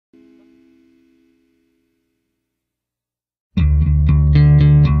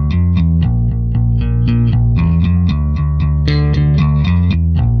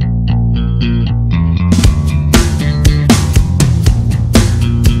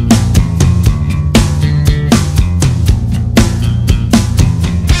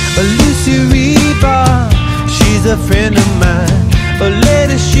rebar. She's a friend of mine, but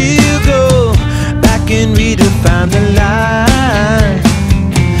later she'll go back and redefine the line.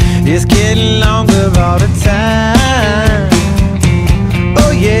 It's getting longer all the time.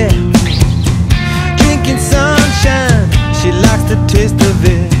 Oh yeah, drinking sunshine, she likes the taste of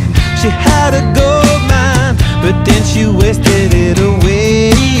it. She had a gold mine, but then she wasted it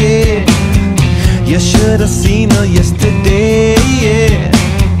away. You should have seen her